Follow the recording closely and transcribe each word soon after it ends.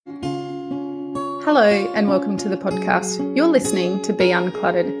Hello and welcome to the podcast. You're listening to Be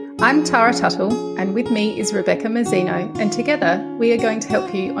Uncluttered. I'm Tara Tuttle and with me is Rebecca Mazzino, and together we are going to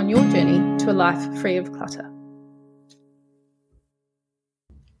help you on your journey to a life free of clutter.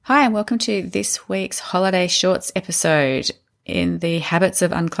 Hi and welcome to this week's Holiday Shorts episode in the Habits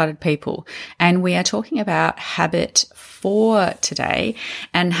of Uncluttered People. And we are talking about habit 4 today.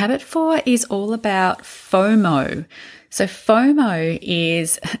 And habit 4 is all about FOMO. So FOMO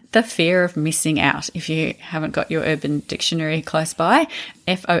is the fear of missing out. If you haven't got your Urban Dictionary close by,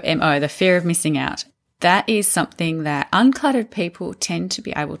 FOMO, the fear of missing out. That is something that uncluttered people tend to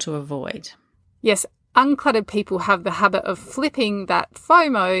be able to avoid. Yes, uncluttered people have the habit of flipping that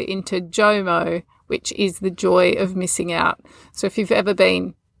FOMO into JOMO, which is the joy of missing out. So if you've ever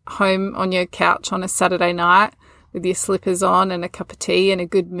been home on your couch on a Saturday night with your slippers on and a cup of tea and a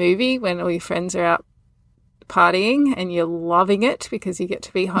good movie when all your friends are out partying and you're loving it because you get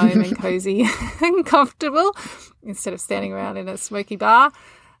to be home and cozy and comfortable instead of standing around in a smoky bar,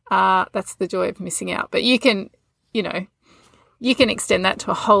 that's the joy of missing out. But you can extend that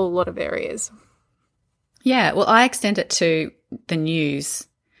to a whole lot of areas. Yeah, well, I extend it to the news.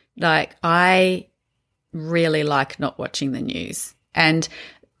 Like, I really like not watching the news. And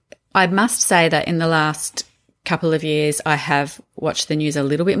I must say that in the last couple of years, I have watched the news a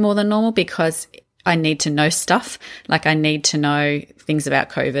little bit more than normal because I need to know stuff. Like, I need to know things about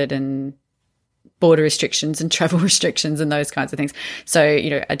COVID and border restrictions and travel restrictions and those kinds of things. So,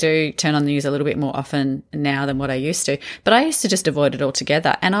 I do turn on the news a little bit more often now than what I used to. But I used to just avoid it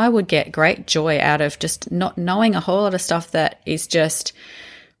altogether. And I would get great joy out of just not knowing a whole lot of stuff that is just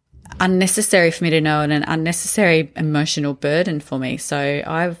unnecessary for me to know and an unnecessary emotional burden for me. So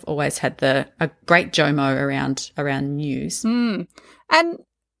I've always had a great JOMO around news. And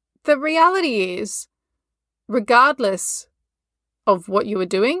the reality is, regardless of what you were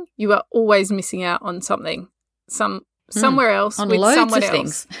doing, you are always missing out on something, somewhere else on with loads someone of else.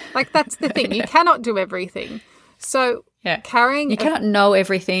 Things. Like, that's the thing. You cannot do everything. So you cannot know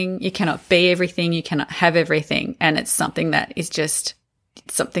everything. You cannot be everything. You cannot have everything. And it's something that is just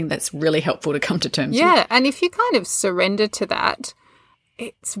something that's really helpful to come to terms with. Yeah, and if you kind of surrender to that,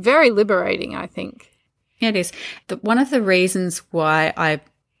 it's very liberating, I think. Yeah, it is. One of the reasons why I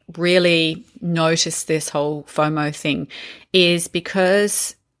really noticed this whole FOMO thing is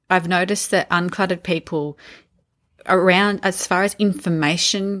because I've noticed that uncluttered people around, as far as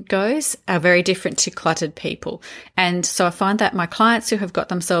information goes, are very different to cluttered people. And so I find that my clients who have got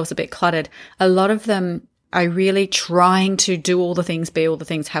themselves a bit cluttered, a lot of them are really trying to do all the things, be all the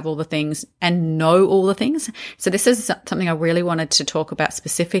things, have all the things, and know all the things. So this is something I really wanted to talk about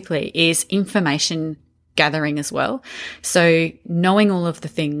specifically, is information gathering as well. So knowing all of the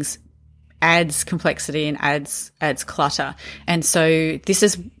things adds complexity and adds clutter. And so this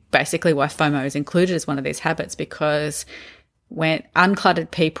is basically why FOMO is included as one of these habits, because when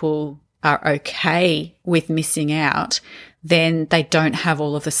uncluttered people are okay with missing out, then they don't have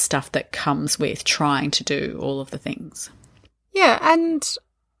all of the stuff that comes with trying to do all of the things. Yeah, and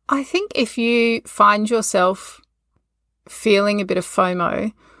I think if you find yourself feeling a bit of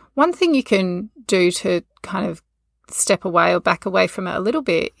FOMO, one thing you can do to kind of step away or back away from it a little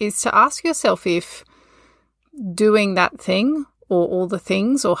bit is to ask yourself if doing that thing or all the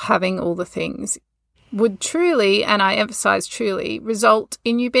things or having all the things would truly, and I emphasize truly, result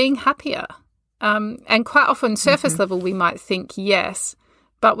in you being happier. And quite often, surface level, we might think yes,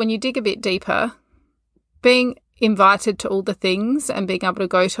 but when you dig a bit deeper, being invited to all the things and being able to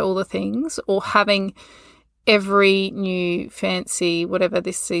go to all the things, or having every new fancy, whatever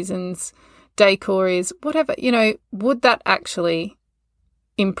this season's decor is, whatever, would that actually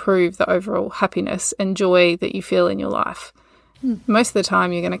improve the overall happiness and joy that you feel in your life? Most of the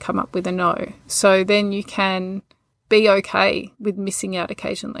time you're going to come up with a no. So then you can be okay with missing out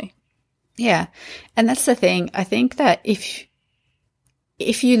occasionally. Yeah. And that's the thing. I think that if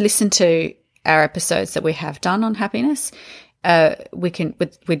you listen to our episodes that we have done on happiness, we've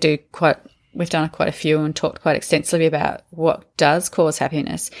done quite a few and talked quite extensively about what does cause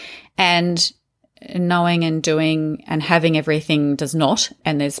happiness, and knowing and doing and having everything does not.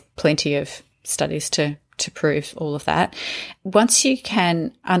 And there's plenty of studies to prove all of that. Once you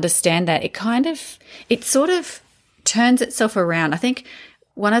can understand that, it sort of turns itself around. I think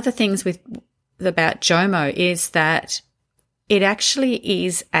one of the things about JOMO is that it actually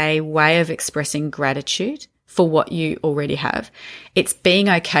is a way of expressing gratitude for what you already have. It's being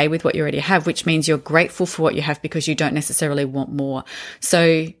okay with what you already have, which means you're grateful for what you have because you don't necessarily want more.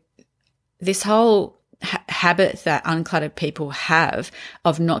 So this whole habit that uncluttered people have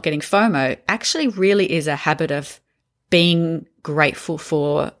of not getting FOMO actually really is a habit of being grateful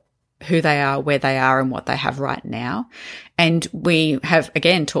for who they are, where they are, and what they have right now. And we have,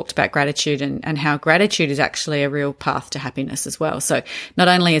 again, talked about gratitude and how gratitude is actually a real path to happiness as well. So not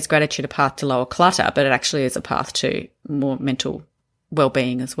only is gratitude a path to lower clutter, but it actually is a path to more mental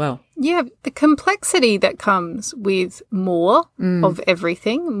well-being as well. Yeah, the complexity that comes with more of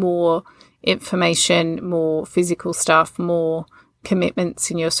everything, more information, more physical stuff, more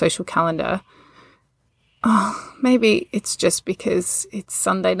commitments in your social calendar. Oh, maybe it's just because it's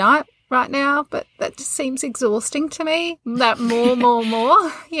Sunday night right now, but that just seems exhausting to me. That more,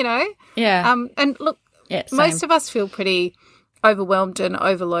 you know? Yeah. And look, most of us feel pretty overwhelmed and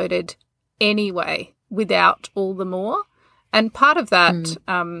overloaded anyway without all the more. And part of that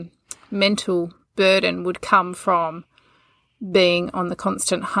mental burden would come from being on the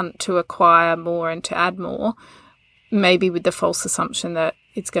constant hunt to acquire more and to add more, maybe with the false assumption that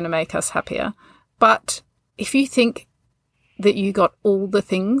it's going to make us happier. But if you think that you got all the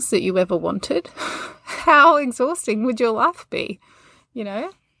things that you ever wanted, how exhausting would your life be, you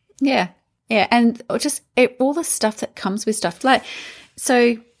know? Yeah. Yeah. And just all the stuff that comes with stuff. Like, so,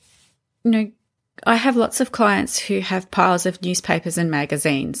 you know, I have lots of clients who have piles of newspapers and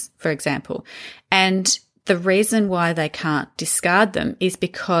magazines, for example, and the reason why they can't discard them is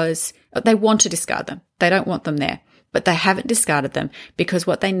because they want to discard them. They don't want them there, but they haven't discarded them because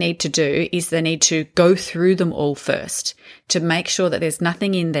what they need to do is they need to go through them all first to make sure that there's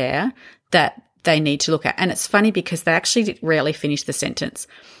nothing in there that they need to look at. And it's funny because they actually rarely finish the sentence,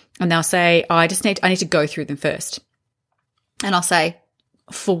 and they'll say, I need to go through them first. And I'll say,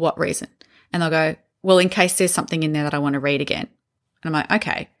 for what reason? And they'll go, well, in case there's something in there that I want to read again. And I'm like,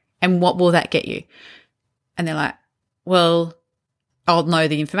 okay. And what will that get you? And they're like, well, I'll know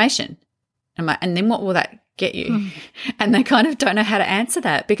the information. I'm like, and then what will that get you? And they kind of don't know how to answer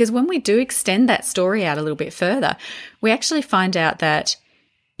that, because when we do extend that story out a little bit further, we actually find out that,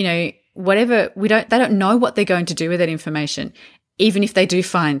 you know, they don't know what they're going to do with that information, even if they do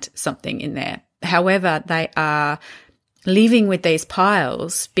find something in there. However, they are living with these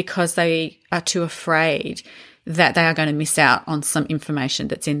piles because they are too afraid that they are going to miss out on some information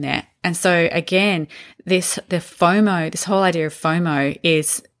that's in there. And so again, this whole idea of FOMO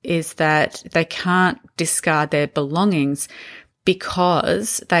is that they can't discard their belongings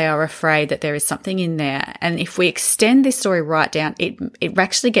because they are afraid that there is something in there. And if we extend this story right down, it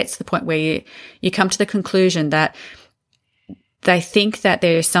actually gets to the point where you come to the conclusion that they think that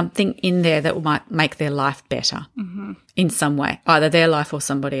there is something in there that might make their life better in some way, either their life or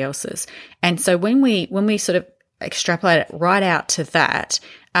somebody else's. And so when we sort of extrapolate it right out to that,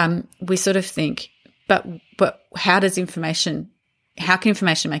 we sort of think, but how can information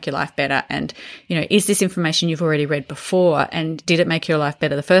make your life better? And, you know, is this information you've already read before? And did it make your life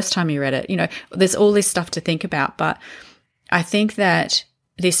better the first time you read it? You know, there's all this stuff to think about. But I think that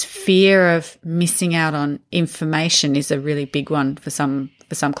this fear of missing out on information is a really big one for some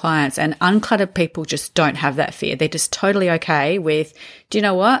clients, and uncluttered people just don't have that fear. They're just totally okay with, do you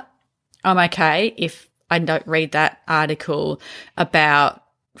know what? I'm okay if I don't read that article about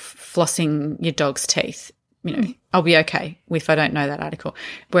flossing your dog's teeth. You know, I'll be okay if I don't know that article.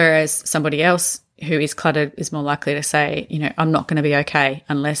 Whereas somebody else who is cluttered is more likely to say, you know, I'm not going to be okay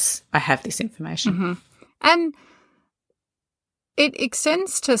unless I have this information. And it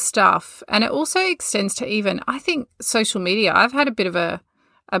extends to stuff, and it also extends to even, I think, social media. I've had a bit of a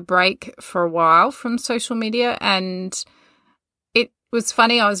break for a while from social media, and it was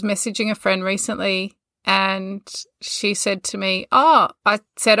funny. I was messaging a friend recently, and she said to me, I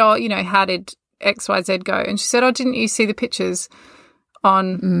said, you know, how did XYZ go? And she said, didn't you see the pictures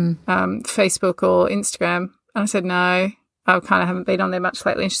on Facebook or Instagram? And I said, no, I kind of haven't been on there much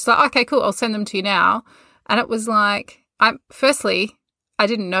lately. And she's like, okay, cool, I'll send them to you now. And it was like, firstly, I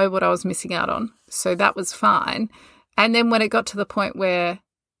didn't know what I was missing out on, so that was fine. And then when it got to the point where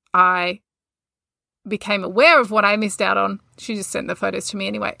I became aware of what I missed out on, she just sent the photos to me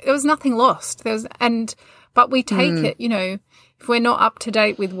anyway. There was nothing lost. But we take it, you know, if we're not up to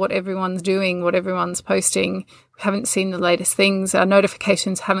date with what everyone's doing, what everyone's posting, we haven't seen the latest things, our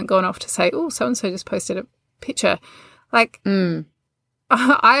notifications haven't gone off to say, oh, so-and-so just posted a picture. Like,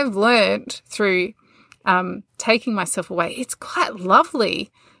 I've learned through taking myself away, it's quite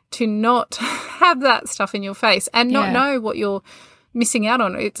lovely to not have that stuff in your face and not know what you're missing out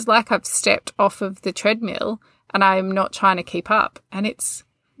on. It's like I've stepped off of the treadmill and I'm not trying to keep up, and it's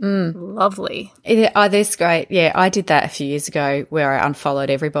lovely. That's great. Yeah, I did that a few years ago where I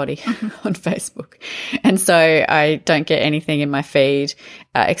unfollowed everybody on Facebook, and so I don't get anything in my feed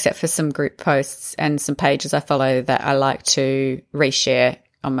except for some group posts and some pages I follow that I like to reshare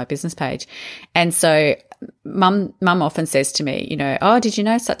on my business page. And so mum often says to me, you know, oh, did you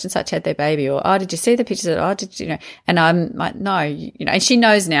know such and such had their baby? Or, oh, did you see the pictures of it? Oh, did you know? And I'm like, no, you know, and she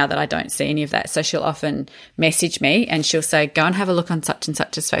knows now that I don't see any of that. So she'll often message me and she'll say, go and have a look on such and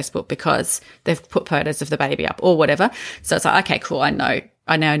such's Facebook because they've put photos of the baby up or whatever. So it's like, okay, cool.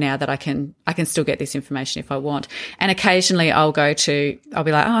 I know now that I can still get this information if I want. And occasionally I'll be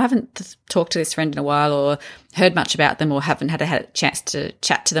like, oh, I haven't talked to this friend in a while or heard much about them or haven't had a chance to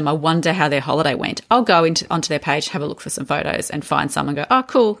chat to them. I wonder how their holiday went. I'll go onto their page, have a look for some photos and find some and go, oh,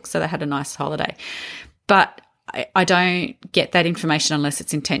 cool. So they had a nice holiday. But I don't get that information unless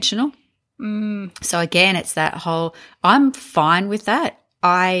it's intentional. So again, it's that whole, I'm fine with that.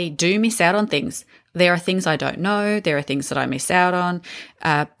 I do miss out on things. There are things I don't know. There are things that I miss out on.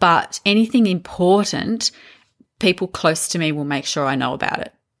 But anything important, people close to me will make sure I know about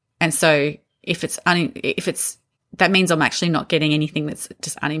it. And so if that means I'm actually not getting anything that's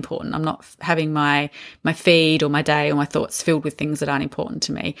just unimportant. I'm not having my feed or my day or my thoughts filled with things that aren't important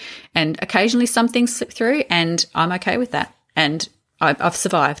to me. And occasionally some things slip through and I'm okay with that. And I've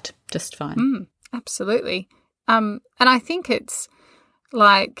survived just fine. Absolutely. And I think it's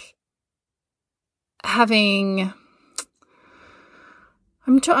like having,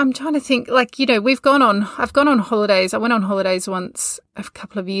 I'm trying to think, like, you know, I've gone on holidays. I went on holidays once a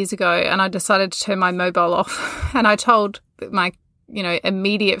couple of years ago and I decided to turn my mobile off and I told my, you know,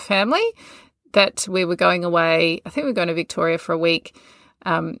 immediate family that we were going away. I think we were going to Victoria for a week.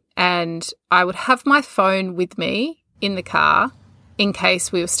 And I would have my phone with me in the car in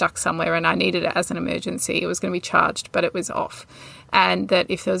case we were stuck somewhere and I needed it as an emergency. It was going to be charged, but it was off. And that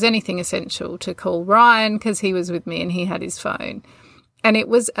if there was anything essential, to call Ryan because he was with me and he had his phone. And it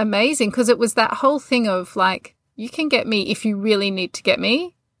was amazing because it was that whole thing of like, you can get me if you really need to get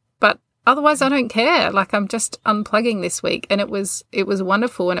me, but otherwise I don't care. Like, I'm just unplugging this week. And it was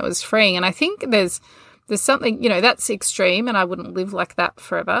wonderful and it was freeing. And I think there's something, you know, that's extreme and I wouldn't live like that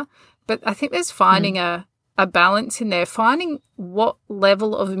forever. But I think there's finding a balance in there, finding what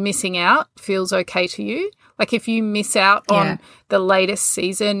level of missing out feels okay to you. Like if you miss out on the latest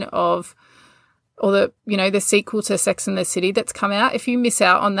season of, or the, you know, the sequel to Sex and the City that's come out, if you miss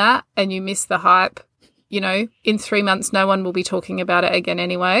out on that and you miss the hype, you know, in 3 months no one will be talking about it again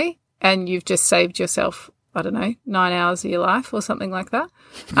anyway, and you've just saved yourself, I don't know, 9 hours of your life or something like that.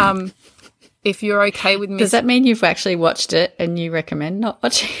 If you're okay with Does that mean you've actually watched it and you recommend not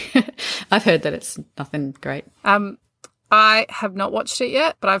watching it? I've heard that it's nothing great. I have not watched it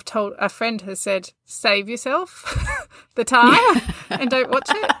yet, but I've told a friend has said, save yourself the time and don't watch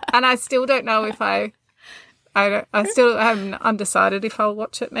it. And I still don't know if I still haven't undecided if I'll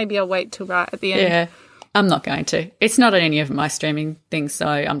watch it. Maybe I'll wait till right at the end. Yeah, I'm not going to. It's not on any of my streaming things, so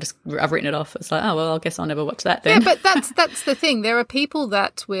I've written it off. It's like, oh, well, I guess I'll never watch that then. Yeah, but that's the thing. There are people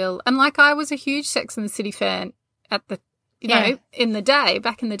that will, and like I was a huge Sex and the City fan at the, you know,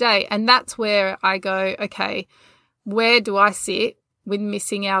 back in the day. And that's where I go, okay, where do I sit with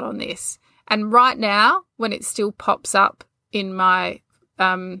missing out on this? And right now, when it still pops up in my,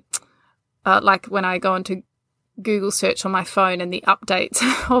 like when I go into Google search on my phone and the updates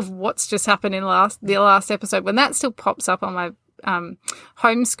of what's just happened in the last episode, when that still pops up on my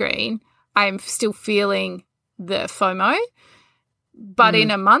home screen, I am still feeling the FOMO. But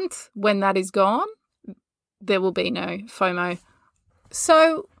in a month, when that is gone, there will be no FOMO.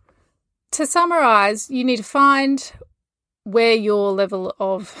 So to summarise, you need to find where your level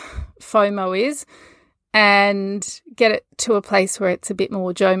of FOMO is and get it to a place where it's a bit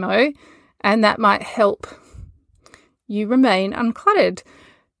more JOMO, and that might help you remain uncluttered.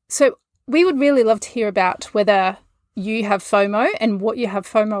 So we would really love to hear about whether you have FOMO and what you have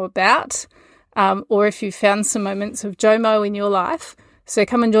FOMO about, or if you found some moments of JOMO in your life. So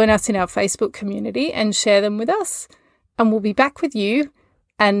come and join us in our Facebook community and share them with us. And we'll be back with you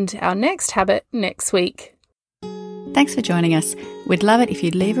and our next habit next week. Thanks for joining us. We'd love it if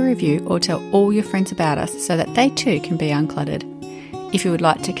you'd leave a review or tell all your friends about us so that they too can be uncluttered. If you would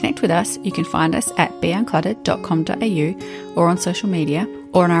like to connect with us, you can find us at beuncluttered.com.au or on social media,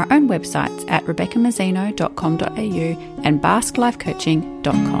 or on our own websites at rebeccamazzino.com.au and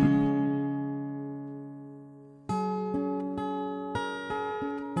basklifecoaching.com.